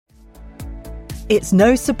It's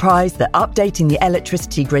no surprise that updating the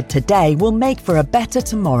electricity grid today will make for a better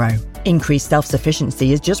tomorrow. Increased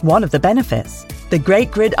self-sufficiency is just one of the benefits. The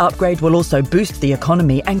Great Grid Upgrade will also boost the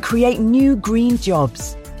economy and create new green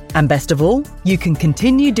jobs. And best of all, you can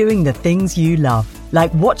continue doing the things you love,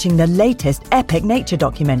 like watching the latest epic nature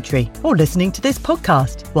documentary or listening to this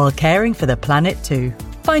podcast while caring for the planet too.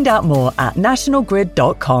 Find out more at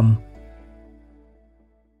nationalgrid.com.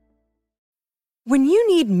 When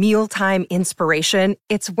you need mealtime inspiration,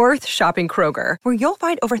 it's worth shopping Kroger, where you'll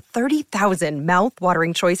find over 30,000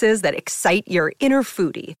 mouth-watering choices that excite your inner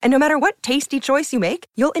foodie. And no matter what tasty choice you make,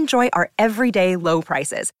 you'll enjoy our everyday low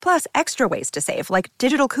prices, plus extra ways to save, like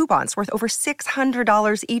digital coupons worth over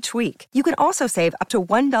 $600 each week. You can also save up to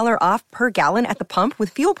 $1 off per gallon at the pump with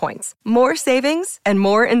fuel points. More savings and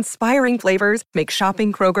more inspiring flavors make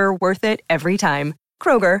shopping Kroger worth it every time.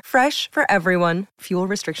 Kroger, fresh for everyone. Fuel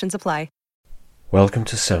restrictions apply. Welcome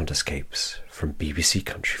to Sound Escapes from BBC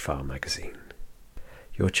Countryfile magazine.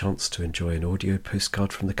 Your chance to enjoy an audio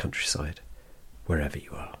postcard from the countryside, wherever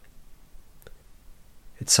you are.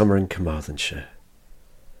 It's summer in Carmarthenshire.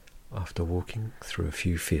 After walking through a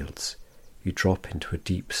few fields, you drop into a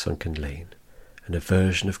deep sunken lane, and a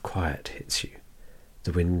version of quiet hits you,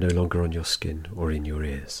 the wind no longer on your skin or in your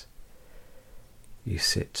ears. You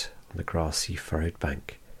sit on the grassy furrowed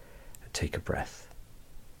bank and take a breath.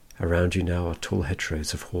 Around you now are tall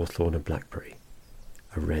hedgerows of hawthorn and blackberry.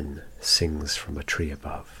 A wren sings from a tree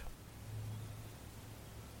above.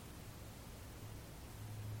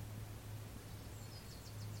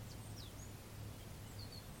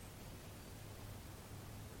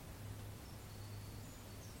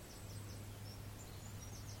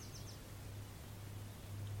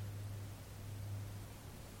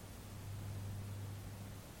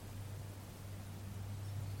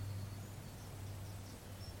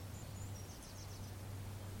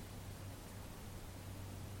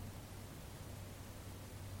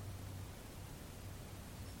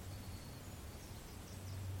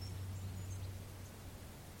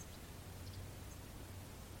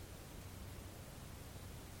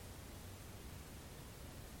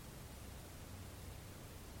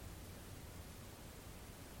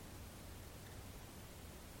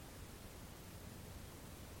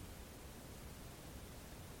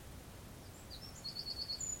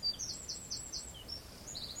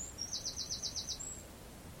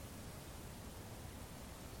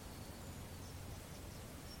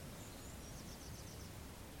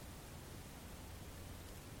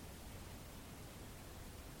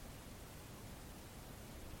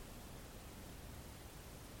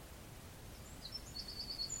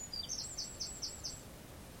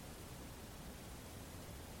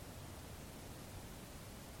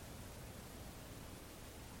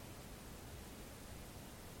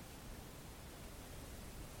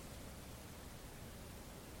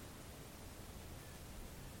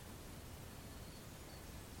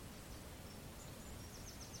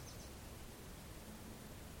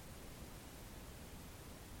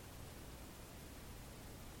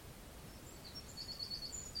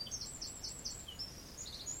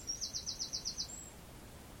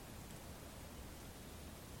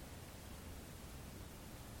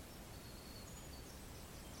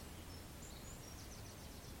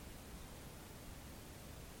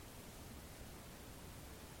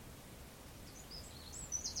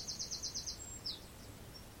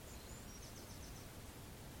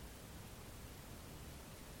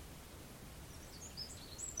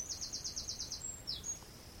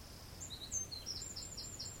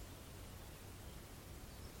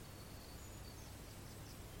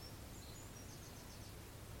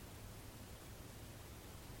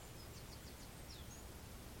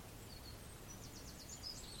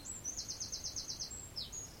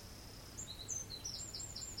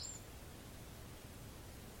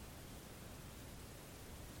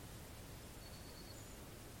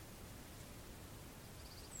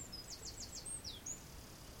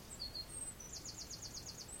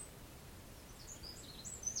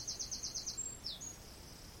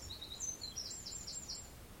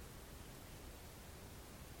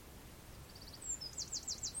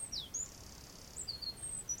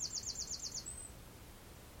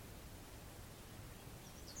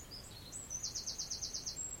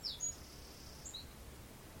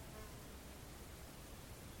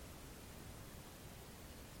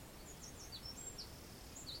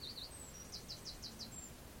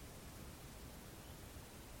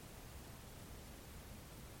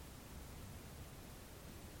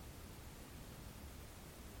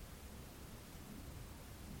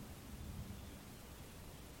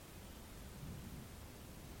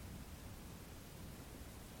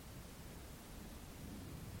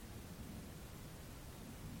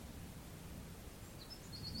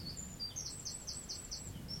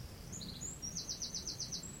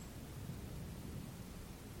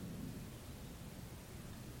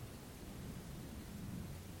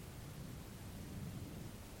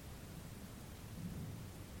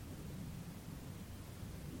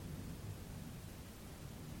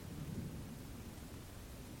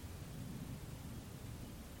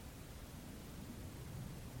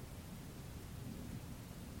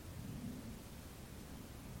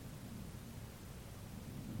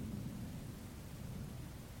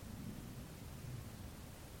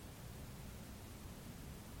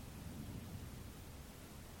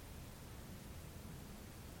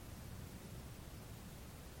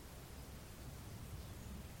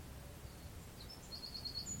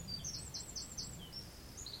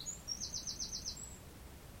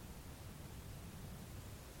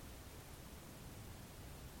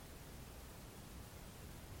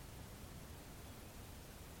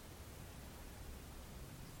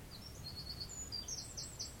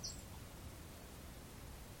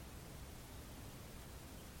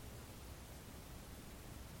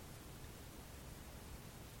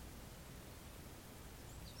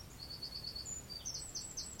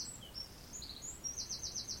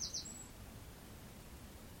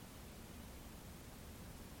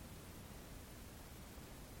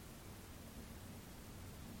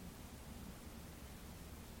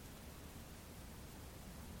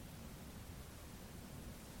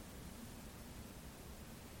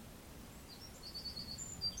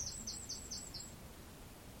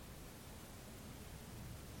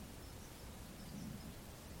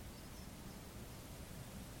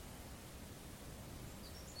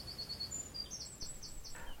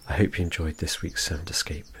 I hope you enjoyed this week's sound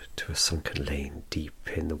escape to a sunken lane deep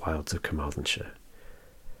in the wilds of Carmarthenshire.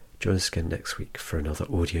 Join us again next week for another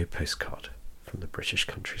audio postcard from the British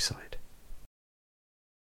countryside.